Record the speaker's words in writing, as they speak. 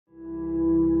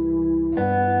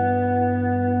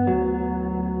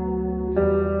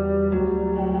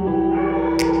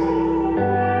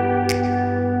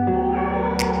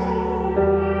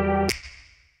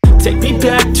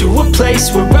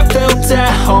place where I felt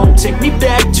at home. Take me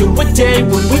back to a day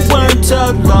when we weren't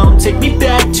alone. Take me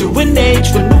back to an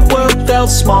age when the world felt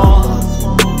small,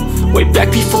 way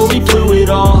back before we blew it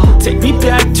all. Take me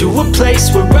back to a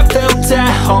place where I felt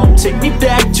at home. Take me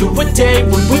back to a day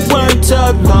when we weren't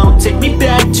alone. Take me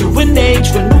back to an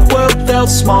age when the world felt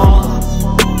small,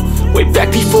 way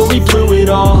back before we blew it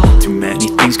all. Too many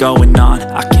things going on,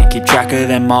 I can't keep track of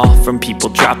them all. From people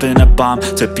dropping a bomb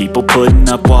to people putting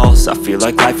up walls. I feel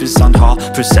like life is on hold,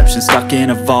 perception stuck in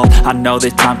a vault. I know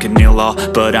that time can heal all,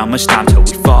 but how much time till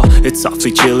we fall? It's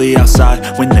awfully chilly outside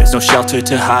when there's no shelter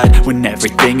to hide. When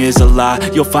everything is a lie,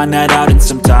 you'll find that out in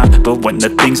some time. But when the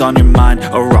things on your mind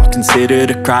are all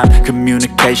considered a crime,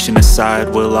 communication aside,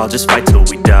 we'll all just fight till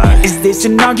we die. Is this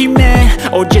an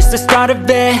argument or just the start of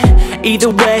it? Either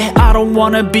way, I don't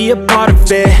wanna be a part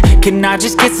of it. Can I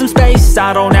just get some space?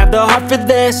 I don't have the heart for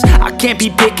this. I can't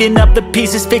be picking up the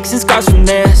pieces, fixing scars from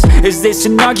this. Is this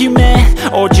an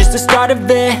argument or just the start of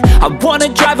it? I wanna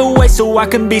drive away so I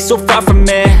can be so far from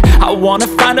it. I wanna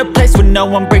find a place where no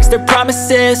one breaks their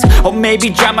promises, or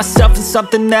maybe drown myself in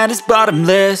something that is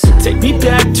bottomless. Take me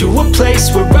back to a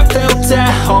place where I felt at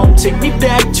home. Take me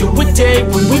back to a day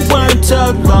when we weren't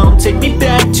alone. Take me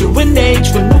back to an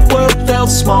age when the world felt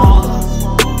small,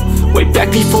 way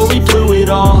back before we blew it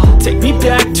all. Take me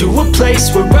back to a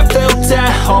place where I felt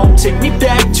at home. Take me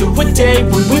back to a day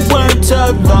when we weren't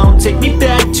alone. Take me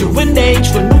back to an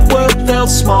age when the world felt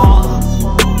small,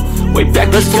 way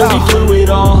back before we blew it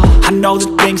all. I know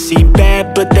that things seem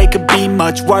bad, but they could be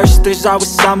much worse. There's always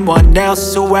someone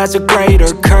else who has a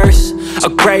greater curse, a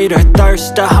greater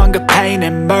thirst, a hunger, pain,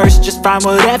 and mercy. Just find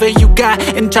whatever you got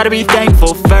and try to be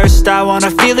thankful first. I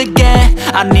wanna feel again,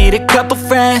 I need a couple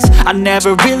friends. I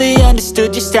never really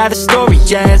understood just how the story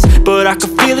ends, but I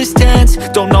can feel it's tense,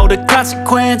 don't know the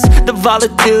consequence. The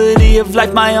volatility of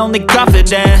life, my only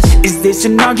confidence. Is this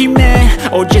an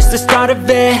argument or just the start of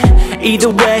it? Either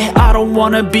way, I don't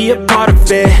wanna be a part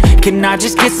of it. Can I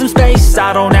just get some space?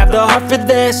 I don't have the heart for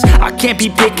this. I can't be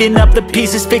picking up the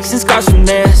pieces, fixing scars from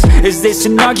this. Is this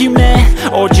an argument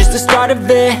or just the start of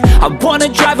it? I wanna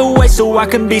drive away so I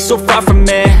can be so far from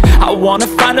it. I wanna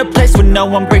find a place where no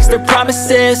one breaks their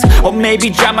promises, or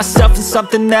maybe drown myself in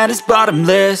something that is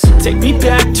bottomless. Take me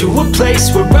back to a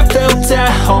place where I felt at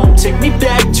home. Take me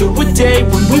back to a day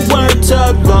when we weren't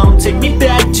alone. Take me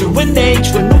back to an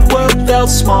age when the world felt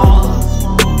small,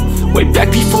 way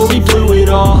back before we blew it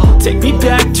all. Take me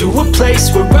back to a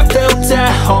place where I felt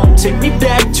at home. Take me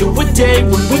back to a day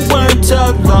when we weren't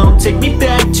alone. Take me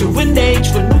back to an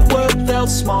age when the world felt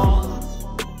small.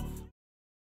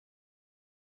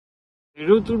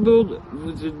 Hello tout le monde,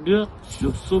 vous êtes bien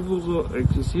sur 100%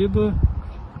 accessible.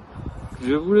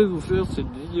 Je voulais vous faire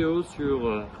cette vidéo sur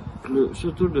le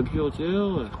château de la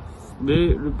Perrotière, mais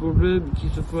le problème qui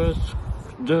se passe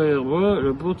derrière moi,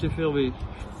 la porte est fermée.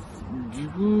 Du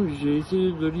coup, j'ai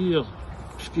essayé de lire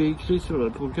ce qui est écrit sur la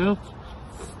pancarte,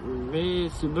 mais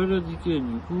c'est mal indiqué.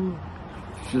 Du coup,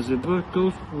 je sais pas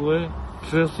quand je pourrais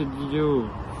faire cette vidéo.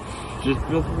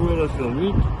 J'espère pouvoir la faire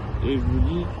vite, et je vous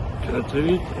dis à très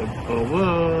vite. Au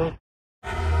revoir.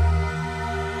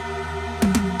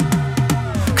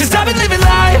 I've been living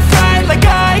life right like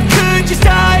I could just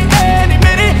die any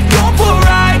minute. Going for a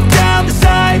ride down the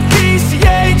side,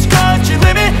 PCH, country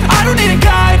limit. I don't need a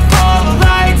guide, follow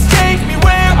lights, take me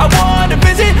where I wanna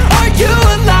visit. Are you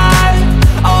alive?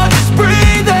 Or just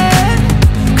breathing?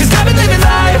 Cause I've been living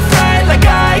life right like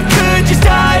I could just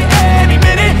die any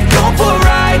minute. Going for a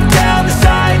ride down the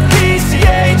side,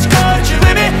 PCH, country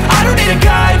limit. I don't need a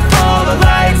guide, follow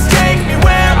lights, take me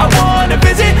where I wanna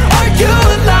visit. Are you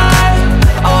alive?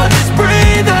 Or just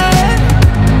breathing?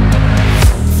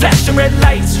 Flashing red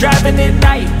lights, driving at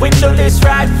night, windowless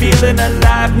ride, feeling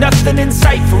alive. Nothing in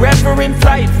sight, forever in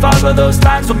flight. Follow those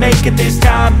lines, we'll make it this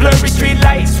time. Blurry street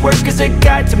lights, work as a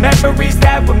guide to memories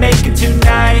that we're making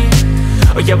tonight.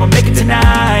 Oh yeah, we'll make it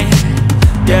tonight.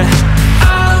 Yeah,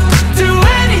 I'll do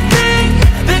anything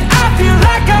that I feel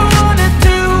like I wanna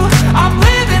do. I'm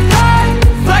living life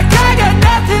like I got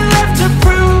nothing left to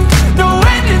prove. No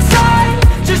end in sight,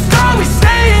 just always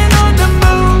staying on the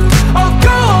move. I'll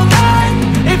go all night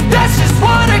if that's just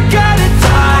what I gotta do.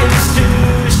 Life's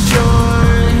too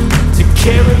short to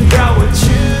care about what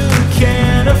you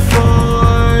can't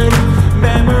afford.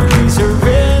 Memories are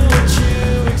in what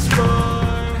you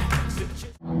explore.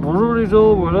 Bonjour les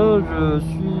gens, voilà, je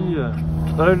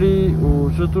suis allé au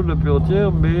château de la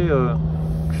Perrotière, mais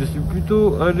je suis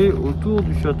plutôt allé autour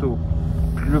du château.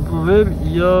 Le problème,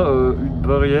 il y a une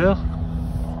barrière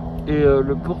et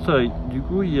le portail. Du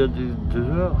coup, il y a des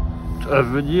heures à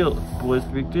venir pour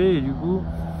respecter, et du coup,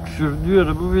 je suis venu à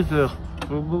la mauvaise heure,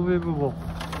 au mauvais moment.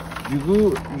 Du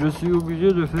coup, je suis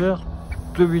obligé de faire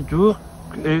demi-tour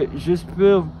et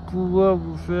j'espère pouvoir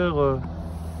vous faire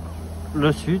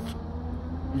la suite.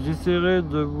 J'essaierai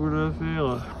de vous la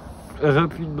faire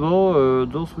rapidement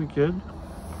dans ce week-end.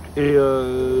 Et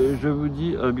je vous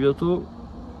dis à bientôt.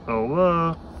 Au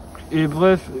revoir. Et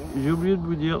bref, j'ai oublié de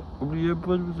vous dire, n'oubliez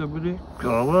pas de vous abonner.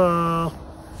 Au revoir.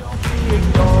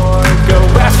 Go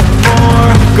ask for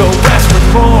more, go ask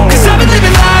for more. 'Cause I've been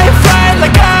living life right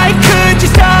like I could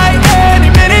just die any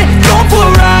minute. Going for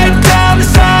a ride down the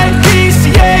side,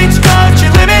 PCH, country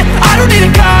limit. I don't need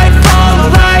a guide, follow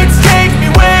lights, take me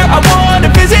where I wanna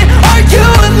visit. Are you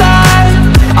alive?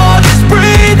 I'll just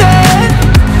breathe in.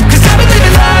 'Cause I've been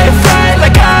living life right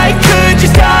like I could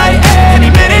just die any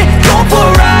minute. Going for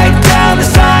a ride down the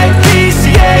side,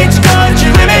 PCH,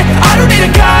 country limit. I don't need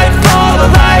a guide, follow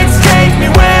lights, take me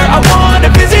where I wanna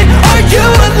visit. Are you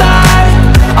alive?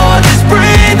 I'll just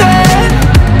breathe in.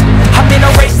 I'm in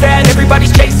a race that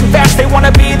everybody's chasing fast. They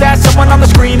wanna be that someone on the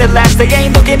screen at last. They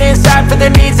ain't looking inside for their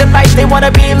needs in life. They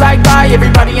wanna be liked by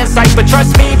everybody in sight. But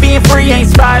trust me, being free ain't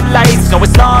spotlights. No,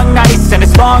 it's long nights and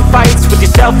it's long fights with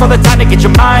yourself all the time to get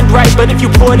your mind right. But if you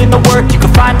put in the work, you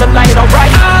can find the light,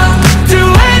 alright. I'll do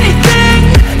anything